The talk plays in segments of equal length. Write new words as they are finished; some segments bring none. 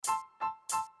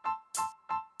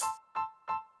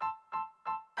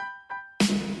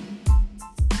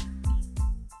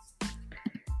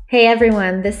Hey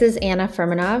everyone, this is Anna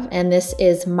Furmanov, and this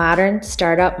is Modern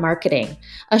Startup Marketing,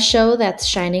 a show that's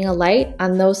shining a light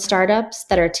on those startups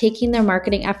that are taking their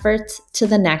marketing efforts to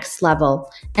the next level.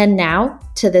 And now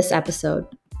to this episode.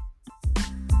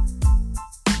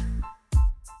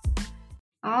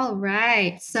 All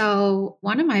right. So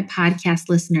one of my podcast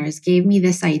listeners gave me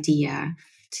this idea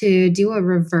to do a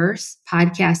reverse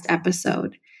podcast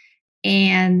episode.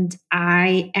 And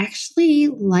I actually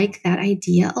like that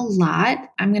idea a lot.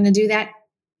 I'm going to do that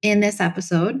in this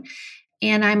episode.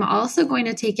 And I'm also going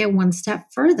to take it one step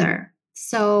further.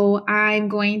 So I'm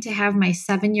going to have my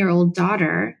 7-year-old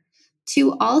daughter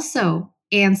to also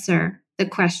answer the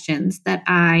questions that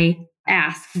I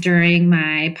ask during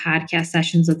my podcast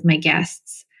sessions with my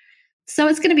guests. So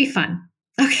it's going to be fun.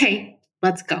 Okay,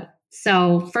 let's go.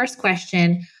 So first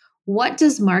question, what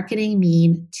does marketing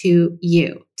mean to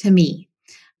you, to me?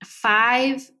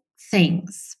 5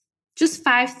 things, just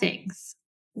 5 things.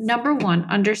 Number 1,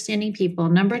 understanding people.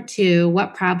 Number 2,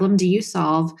 what problem do you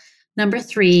solve? Number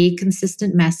 3,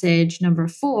 consistent message. Number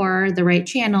 4, the right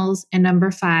channels. And number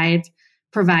 5,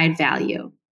 provide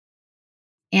value.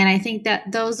 And I think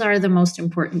that those are the most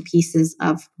important pieces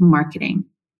of marketing.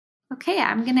 Okay,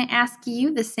 I'm going to ask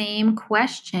you the same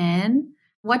question.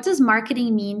 What does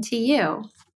marketing mean to you?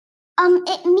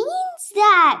 It means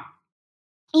that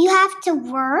you have to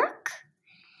work.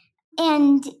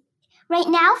 And right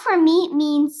now for me, it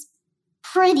means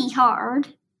pretty hard.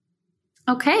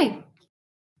 Okay,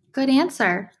 good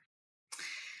answer.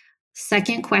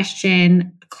 Second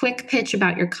question, quick pitch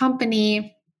about your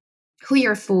company, who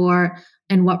you're for,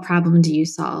 and what problem do you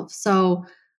solve? So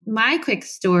my quick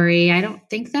story, I don't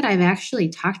think that I've actually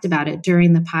talked about it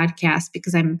during the podcast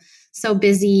because I'm so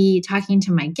busy talking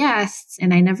to my guests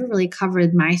and I never really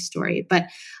covered my story. But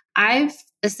I've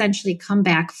essentially come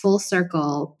back full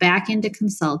circle, back into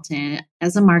consultant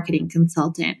as a marketing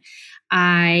consultant.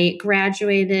 I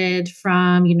graduated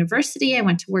from university. I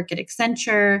went to work at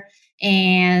Accenture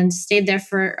and stayed there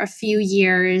for a few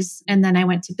years. And then I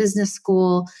went to business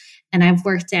school. And I've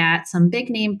worked at some big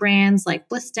name brands like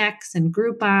Blistex and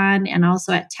Groupon, and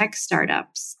also at tech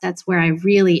startups. That's where I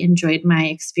really enjoyed my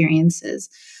experiences.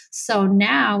 So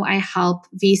now I help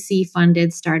VC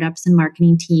funded startups and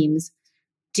marketing teams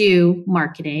do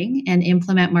marketing and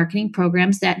implement marketing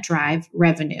programs that drive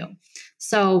revenue.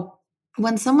 So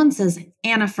when someone says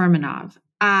Anna Furmanov,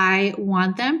 I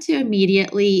want them to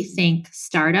immediately think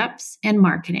startups and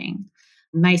marketing.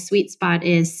 My sweet spot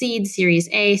is seed, Series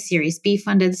A, Series B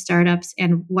funded startups.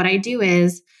 And what I do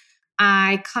is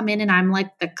I come in and I'm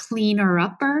like the cleaner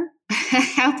upper.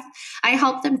 I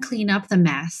help them clean up the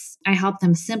mess. I help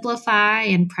them simplify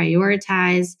and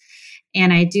prioritize.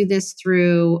 And I do this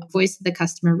through voice of the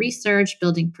customer research,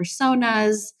 building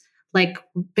personas, like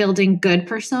building good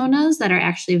personas that are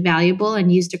actually valuable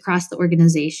and used across the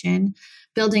organization,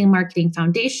 building a marketing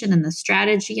foundation and the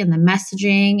strategy and the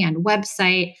messaging and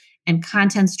website and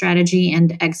content strategy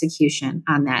and execution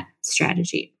on that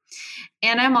strategy.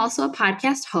 And I'm also a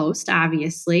podcast host,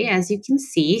 obviously, as you can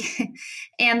see.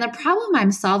 And the problem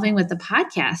I'm solving with the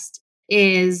podcast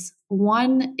is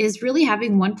really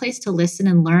having one place to listen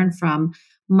and learn from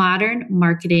modern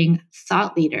marketing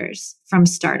thought leaders from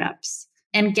startups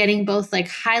and getting both like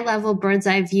high level bird's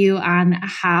eye view on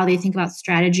how they think about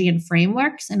strategy and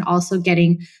frameworks and also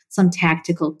getting some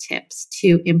tactical tips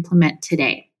to implement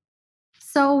today.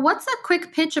 So what's a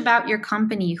quick pitch about your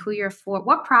company, who you're for?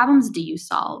 What problems do you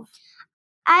solve?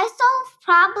 I solve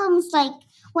problems like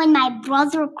when my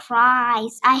brother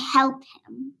cries, I help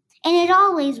him. And it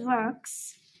always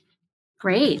works.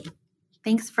 Great.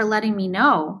 Thanks for letting me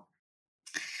know.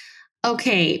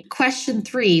 Okay, question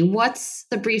 3. What's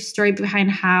the brief story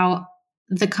behind how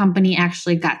the company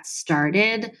actually got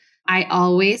started? I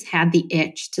always had the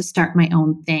itch to start my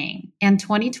own thing. And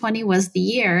 2020 was the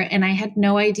year, and I had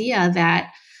no idea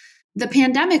that the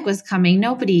pandemic was coming.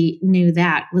 Nobody knew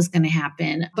that was going to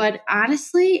happen. But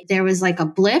honestly, there was like a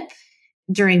blip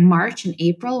during March and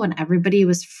April when everybody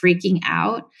was freaking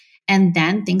out. And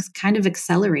then things kind of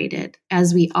accelerated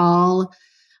as we all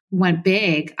went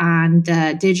big on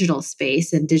the digital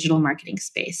space and digital marketing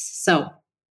space. So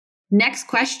next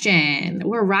question,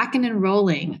 we're rocking and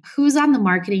rolling. Who's on the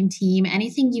marketing team?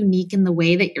 Anything unique in the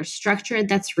way that you're structured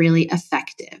that's really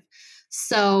effective?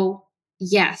 So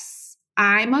yes,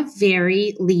 I'm a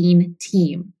very lean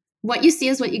team. What you see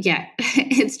is what you get.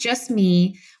 It's just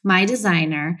me, my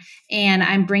designer, and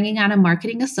I'm bringing on a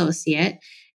marketing associate.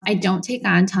 I don't take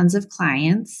on tons of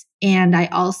clients. And I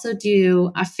also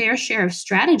do a fair share of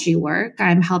strategy work.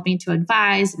 I'm helping to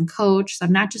advise and coach. So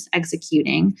I'm not just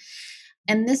executing.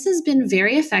 And this has been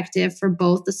very effective for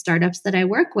both the startups that I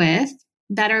work with,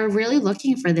 that are really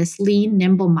looking for this lean,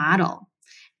 nimble model.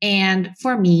 And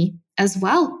for me as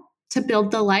well, to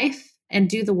build the life and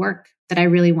do the work that I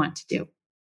really want to do.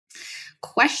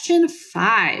 Question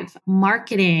 5,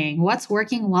 marketing. What's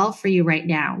working well for you right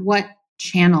now? What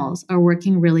channels are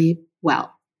working really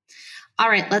well? All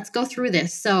right, let's go through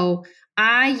this. So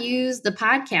I use the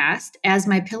podcast as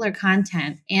my pillar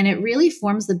content, and it really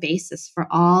forms the basis for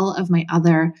all of my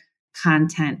other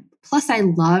content. Plus, I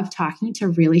love talking to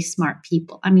really smart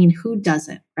people. I mean, who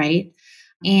doesn't, right?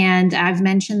 And I've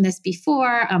mentioned this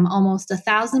before, almost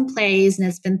 1,000 plays, and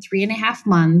it's been 3.5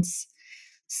 months.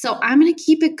 So I'm going to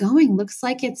keep it going. Looks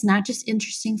like it's not just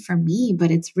interesting for me,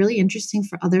 but it's really interesting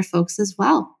for other folks as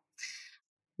well.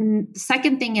 The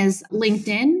second thing is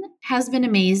LinkedIn has been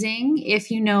amazing if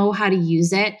you know how to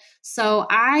use it. So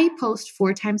I post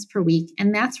 4 times per week,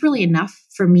 and that's really enough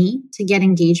for me to get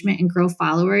engagement and grow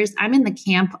followers. I'm in the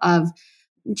camp of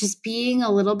just being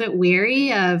a little bit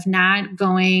wary of not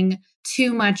going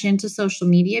too much into social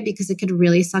media because it could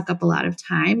really suck up a lot of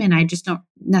time. And I just don't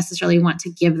necessarily want to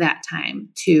give that time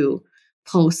to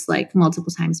post like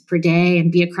multiple times per day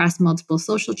and be across multiple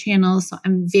social channels. So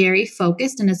I'm very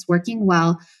focused, and it's working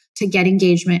well to get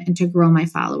engagement and to grow my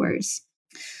followers.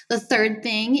 The third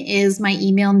thing is my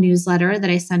email newsletter that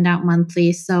I send out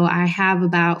monthly. So I have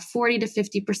about 40 to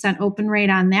 50% open rate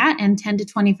on that and 10 to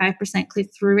 25%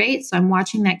 click-through rate. So I'm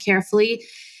watching that carefully.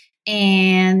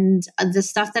 And the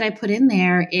stuff that I put in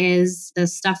there is the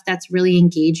stuff that's really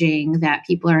engaging, that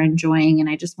people are enjoying. And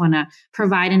I just want to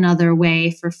provide another way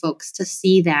for folks to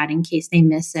see that in case they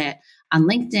miss it on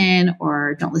LinkedIn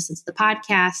or don't listen to the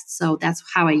podcast. So that's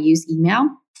how I use email.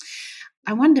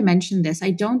 I wanted to mention this.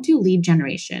 I don't do lead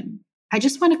generation. I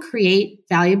just want to create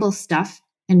valuable stuff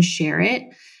and share it.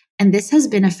 And this has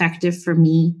been effective for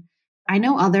me. I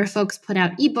know other folks put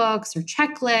out ebooks or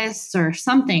checklists or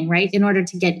something, right, in order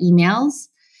to get emails.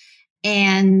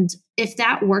 And if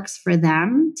that works for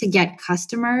them to get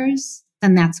customers,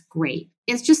 then that's great.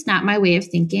 It's just not my way of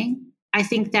thinking. I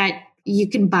think that you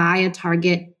can buy a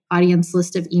target audience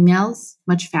list of emails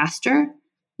much faster.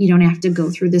 You don't have to go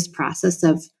through this process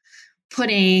of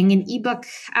putting an ebook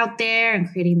out there and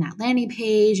creating that landing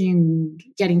page and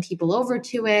getting people over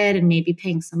to it and maybe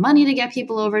paying some money to get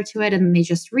people over to it. And then they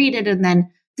just read it. And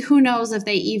then who knows if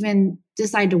they even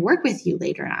decide to work with you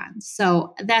later on.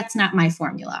 So that's not my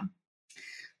formula.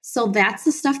 So that's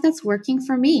the stuff that's working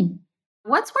for me.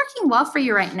 What's working well for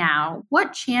you right now?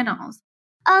 What channels?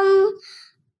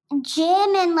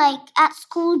 Gym and like at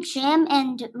school gym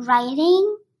and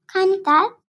writing, kind of that.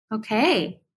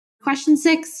 Okay. Question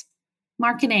 6.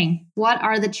 Marketing. What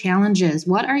are the challenges?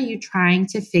 What are you trying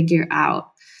to figure out?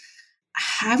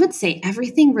 I would say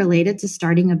everything related to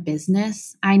starting a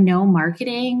business. I know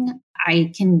marketing,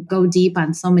 I can go deep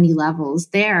on so many levels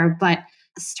there, but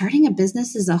starting a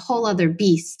business is a whole other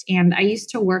beast. And I used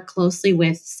to work closely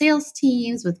with sales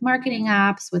teams, with marketing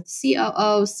ops, with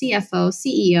COO, CFO,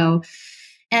 CEO,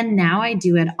 and now I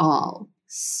do it all.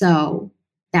 So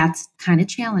that's kind of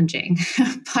challenging,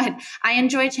 but I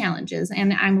enjoy challenges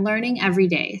and I'm learning every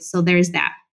day. So there's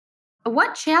that.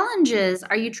 What challenges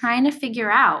are you trying to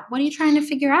figure out? What are you trying to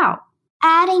figure out?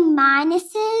 Adding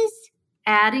minuses.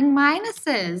 Adding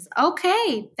minuses.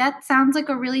 Okay, that sounds like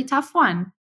a really tough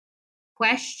one.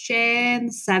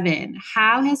 Question 7.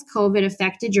 How has COVID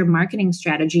affected your marketing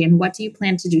strategy and what do you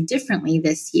plan to do differently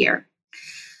this year?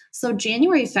 So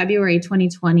January, February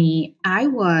 2020, I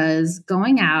was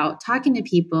going out, talking to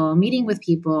people, meeting with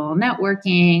people,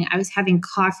 networking. I was having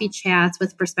coffee chats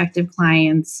with prospective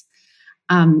clients.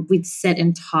 We'd sit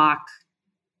and talk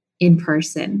in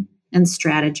person and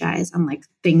strategize on like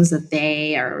things that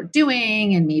they are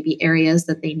doing and maybe areas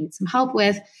that they need some help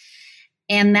with.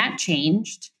 And that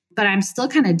changed, but I'm still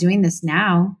kind of doing this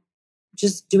now,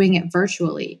 just doing it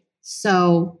virtually.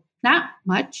 So not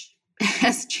much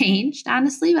has changed,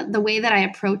 honestly, but the way that I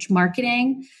approach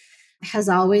marketing has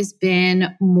always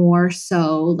been more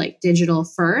so like digital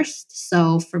first.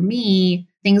 So for me,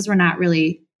 things were not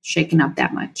really shaken up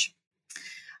that much.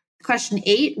 Question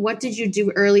 8, what did you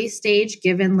do early stage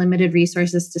given limited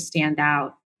resources to stand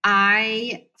out?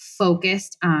 I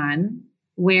focused on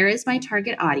where is my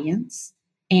target audience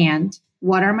and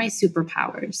what are my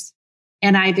superpowers?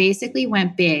 And I basically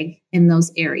went big in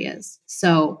those areas.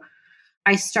 So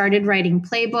I started writing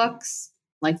playbooks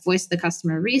like voice the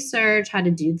customer research, how to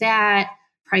do that,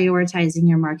 prioritizing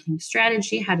your marketing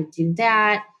strategy, how to do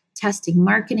that, testing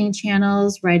marketing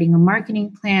channels, writing a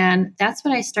marketing plan. That's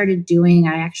what I started doing.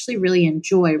 I actually really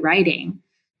enjoy writing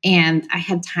and I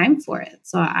had time for it.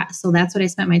 So that's what I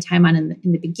spent my time on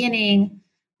in the beginning.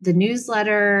 The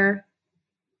newsletter,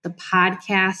 the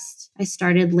podcast I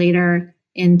started later.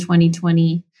 in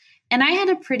 2020. And I had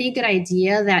a pretty good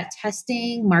idea that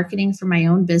testing marketing for my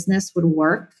own business would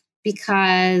work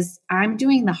because I'm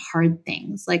doing the hard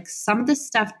things. Like some of this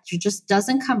stuff just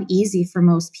doesn't come easy for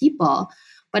most people,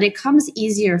 but it comes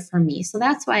easier for me. So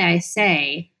that's why I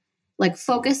say, like,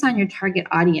 focus on your target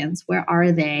audience. Where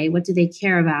are they? What do they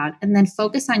care about? And then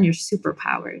focus on your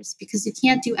superpowers because you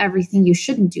can't do everything. You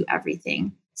shouldn't do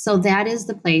everything. So that is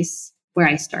the place where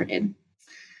I started.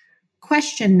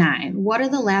 Question 9. What are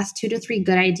the last 2 to 3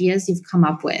 good ideas you've come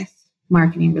up with,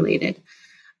 marketing related?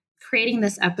 Creating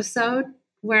this episode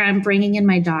where I'm bringing in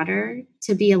my daughter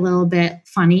to be a little bit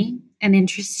funny and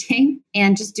interesting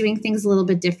and just doing things a little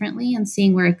bit differently and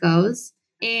seeing where it goes.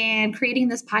 And creating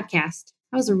this podcast.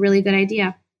 That was a really good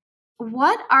idea.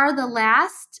 What are the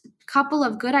last couple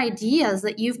of good ideas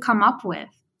that you've come up with?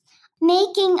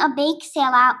 Making a bake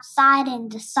sale outside in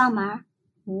the summer.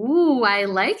 Ooh, I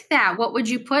like that. What would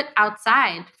you put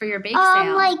outside for your bake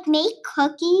sale? Like make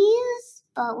cookies,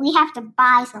 but we have to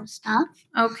buy some stuff.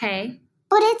 Okay.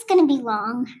 But it's going to be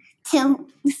long till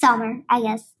summer, I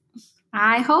guess.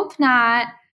 I hope not.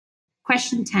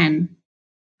 Question 10.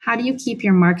 How do you keep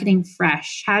your marketing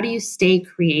fresh? How do you stay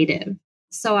creative?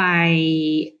 So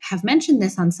I have mentioned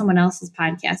this on someone else's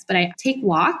podcast, but I take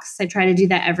walks. I try to do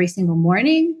that every single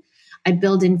morning. I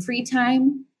build in free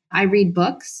time. I read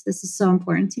books. This is so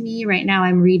important to me. Right now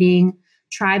I'm reading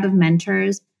Tribe of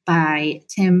Mentors by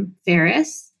Tim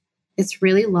Ferriss. It's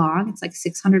really long. It's like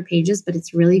 600 pages, but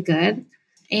it's really good.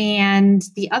 And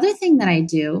the other thing that I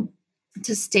do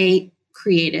to stay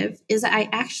creative is I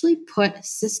actually put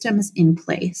systems in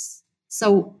place.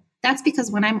 So that's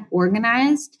because when I'm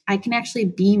organized, I can actually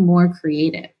be more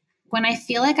creative. When I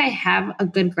feel like I have a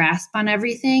good grasp on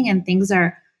everything and things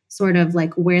are sort of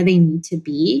like where they need to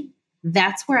be,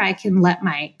 that's where I can let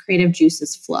my creative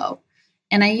juices flow.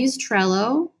 And I use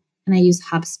Trello and I use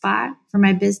HubSpot for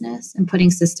my business and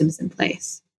putting systems in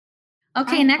place.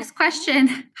 Okay, next question.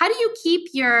 How do you keep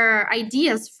your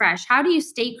ideas fresh? How do you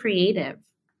stay creative?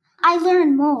 I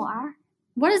learn more.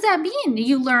 What does that mean?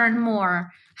 You learn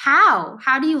more. How?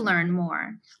 How do you learn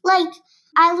more? Like,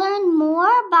 I learn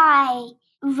more by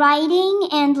writing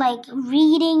and like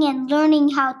reading and learning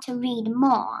how to read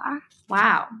more.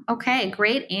 Wow. Okay,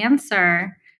 great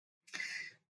answer.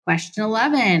 Question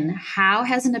 11. How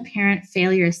has an apparent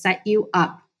failure set you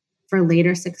up for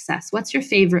later success? What's your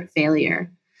favorite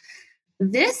failure?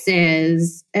 This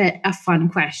is a fun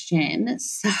question.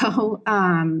 So,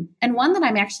 and one that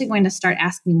I'm actually going to start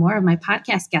asking more of my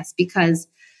podcast guests because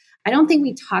I don't think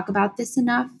we talk about this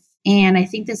enough. And I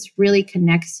think this really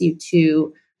connects you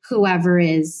to whoever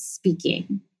is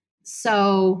speaking.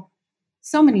 So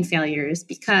many failures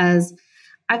because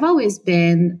I've always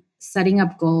been setting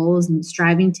up goals and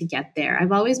striving to get there.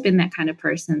 I've always been that kind of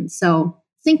person. So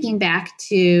thinking back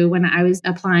to when I was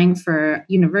applying for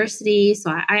university,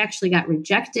 so I actually got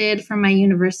rejected from my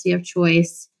university of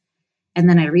choice. And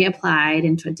then I reapplied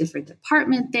into a different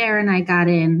department there and I got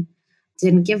in,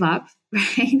 didn't give up,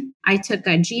 right? I took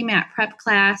a GMAT prep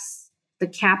class, the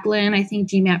Kaplan, I think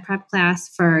GMAT prep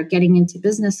class for getting into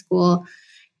business school.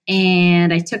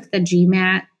 And I took the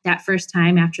GMAT that first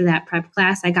time after that prep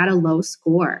class. I got a low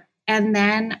score. And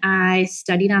then I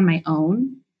studied on my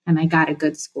own and I got a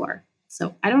good score.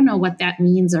 So I don't know what that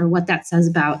means or what that says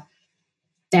about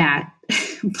that,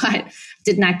 but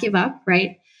did not give up,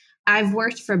 right? I've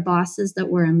worked for bosses that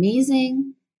were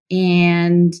amazing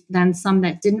and then some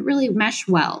that didn't really mesh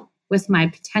well with my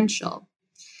potential.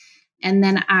 And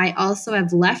then I also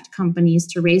have left companies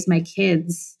to raise my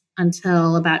kids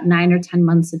until about 9 or 10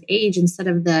 months of age instead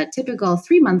of the typical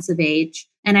 3 months of age.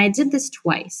 And I did this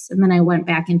twice. And then I went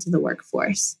back into the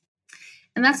workforce.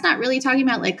 And that's not really talking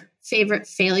about like favorite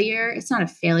failure. It's not a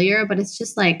failure, but it's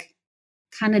just like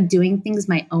kind of doing things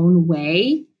my own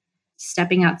way,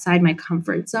 stepping outside my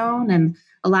comfort zone. And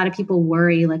a lot of people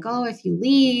worry like, oh, if you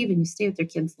leave and you stay with your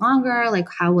kids longer, like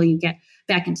how will you get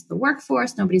back into the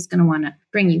workforce? Nobody's going to want to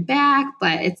bring you back,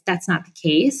 but that's not the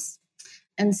case.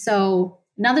 And so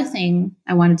another thing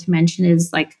I wanted to mention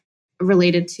is like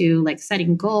related to like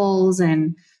setting goals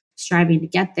and striving to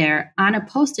get there. On a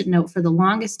Post-it note for the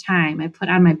longest time, I put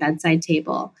on my bedside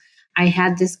table, I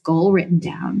had this goal written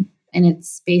down. And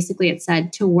it's basically, it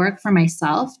said to work for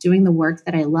myself, doing the work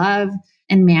that I love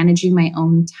and managing my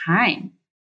own time.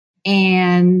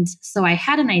 And so I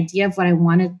had an idea of what I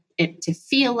wanted it to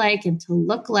feel like and to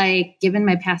look like, given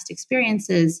my past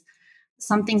experiences,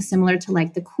 something similar to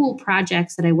like the cool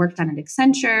projects that I worked on at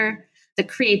Accenture, the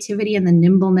creativity and the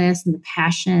nimbleness and the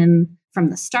passion from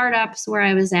the startups where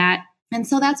I was at. And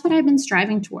so that's what I've been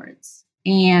striving towards.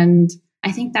 And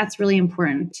I think that's really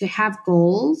important to have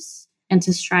goals and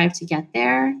to strive to get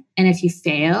there. And if you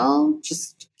fail,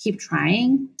 just keep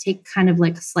trying. Take kind of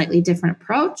like a slightly different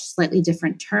approach, slightly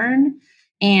different turn,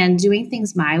 and doing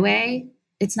things my way.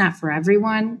 It's not for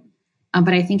everyone,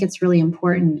 but I think it's really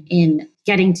important in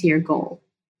getting to your goal.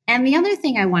 And the other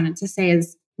thing I wanted to say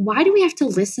is, why do we have to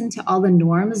listen to all the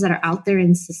norms that are out there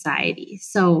in society?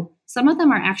 So some of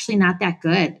them are actually not that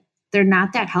good. They're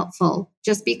not that helpful.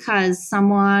 Just because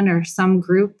someone or some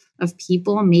group of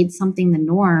people made something the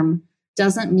norm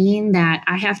doesn't mean that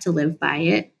I have to live by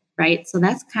it, right? So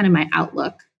that's kind of my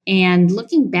outlook. And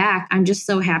looking back, I'm just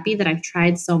so happy that I've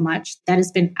tried so much that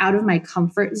has been out of my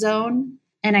comfort zone.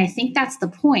 And I think that's the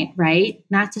point, right?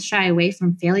 Not to shy away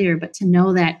from failure, but to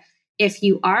know that if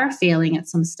you are failing at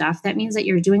some stuff, that means that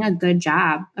you're doing a good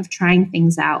job of trying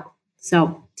things out.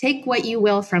 So take what you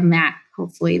will from that.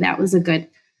 Hopefully that was a good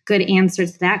answer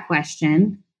to that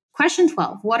question. Question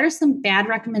 12, what are some bad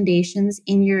recommendations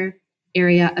in your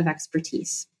area of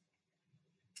expertise?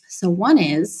 So one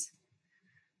is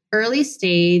early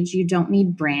stage, you don't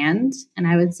need brand. And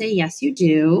I would say, yes, you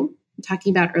do. I'm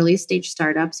talking about early stage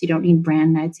startups. You don't need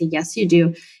brand. And I'd say, yes, you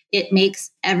do. It makes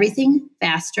everything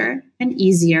faster and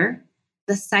easier.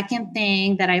 The second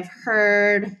thing that I've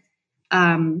heard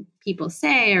people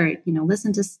say, or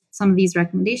listen to some of these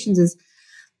recommendations, is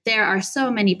there are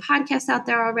so many podcasts out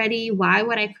there already. Why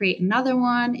would I create another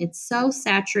one? It's so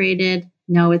saturated.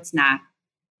 No, it's not.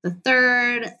 The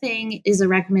third thing is a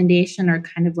recommendation, or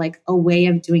kind of like a way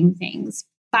of doing things.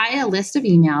 Buy a list of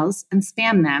emails and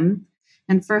spam them.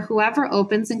 And for whoever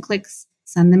opens and clicks,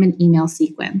 send them an email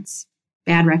sequence.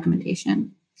 Bad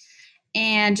recommendation.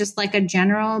 And just like a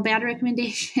general bad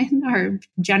recommendation or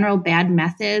general bad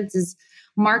methods is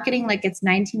marketing like it's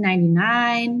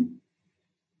 1999.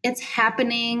 It's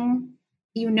happening.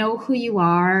 You know who you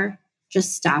are.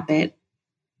 Just stop it.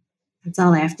 That's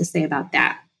all I have to say about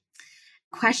that.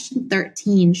 Question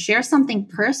 13, share something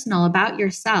personal about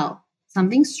yourself,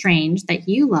 something strange that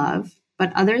you love,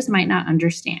 but others might not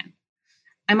understand.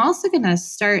 I'm also going to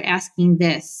start asking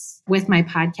this with my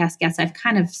podcast guests. I've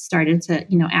kind of started to,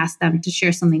 ask them to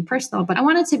share something personal, but I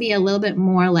want it to be a little bit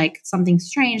more like something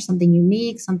strange, something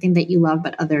unique, something that you love,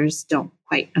 but others don't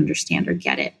quite understand or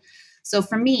get it. So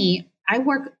for me, I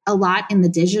work a lot in the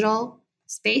digital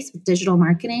space with digital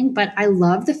marketing, but I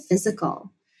love the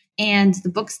physical. And the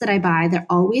books that I buy, they're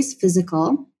always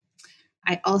physical.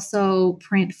 I also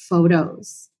print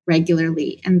photos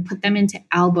regularly and put them into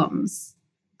albums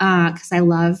because I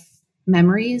love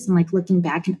memories and like looking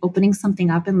back and opening something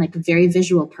up in like a very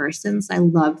visual person. So I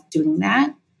love doing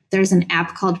that. There's an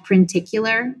app called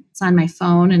Printicular. It's on my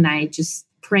phone, and I just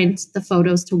print the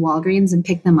photos to Walgreens and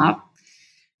pick them up.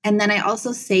 And then I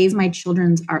also save my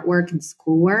children's artwork and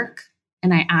schoolwork.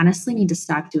 And I honestly need to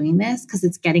stop doing this because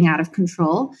it's getting out of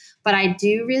control. But I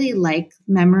do really like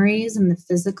memories and the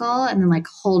physical, and then like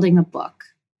holding a book.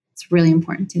 It's really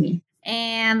important to me.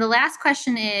 And the last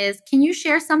question is, can you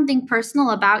share something personal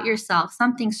about yourself,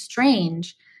 something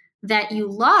strange that you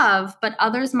love, but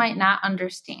others might not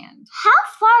understand? How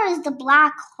far is the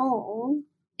black hole?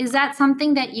 Is that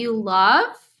something that you love?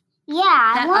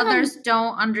 Yeah. That others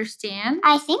don't understand?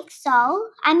 I think so.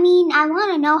 I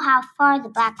want to know how far the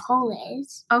black hole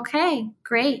is. Okay,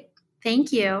 great.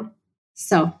 Thank you.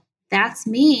 So that's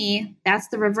me. That's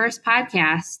the Reverse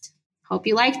Podcast. Hope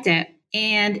you liked it.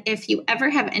 And if you ever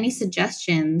have any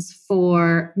suggestions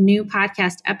for new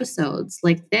podcast episodes,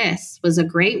 like this was a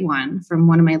great one from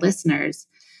one of my listeners,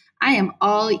 I am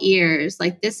all ears.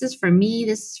 Like, this is for me.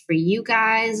 This is for you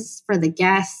guys, for the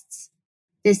guests.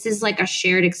 This is like a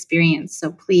shared experience. So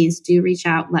please do reach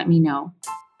out. Let me know.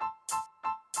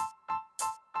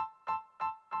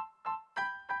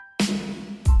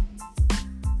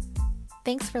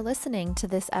 Thanks for listening to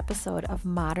this episode of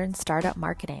Modern Startup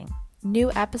Marketing.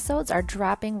 New episodes are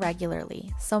dropping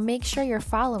regularly, so make sure you're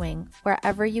following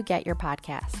wherever you get your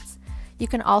podcasts. You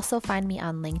can also find me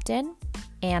on LinkedIn,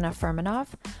 Anna Furmanov,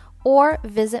 or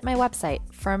visit my website,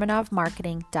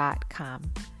 furmanovmarketing.com.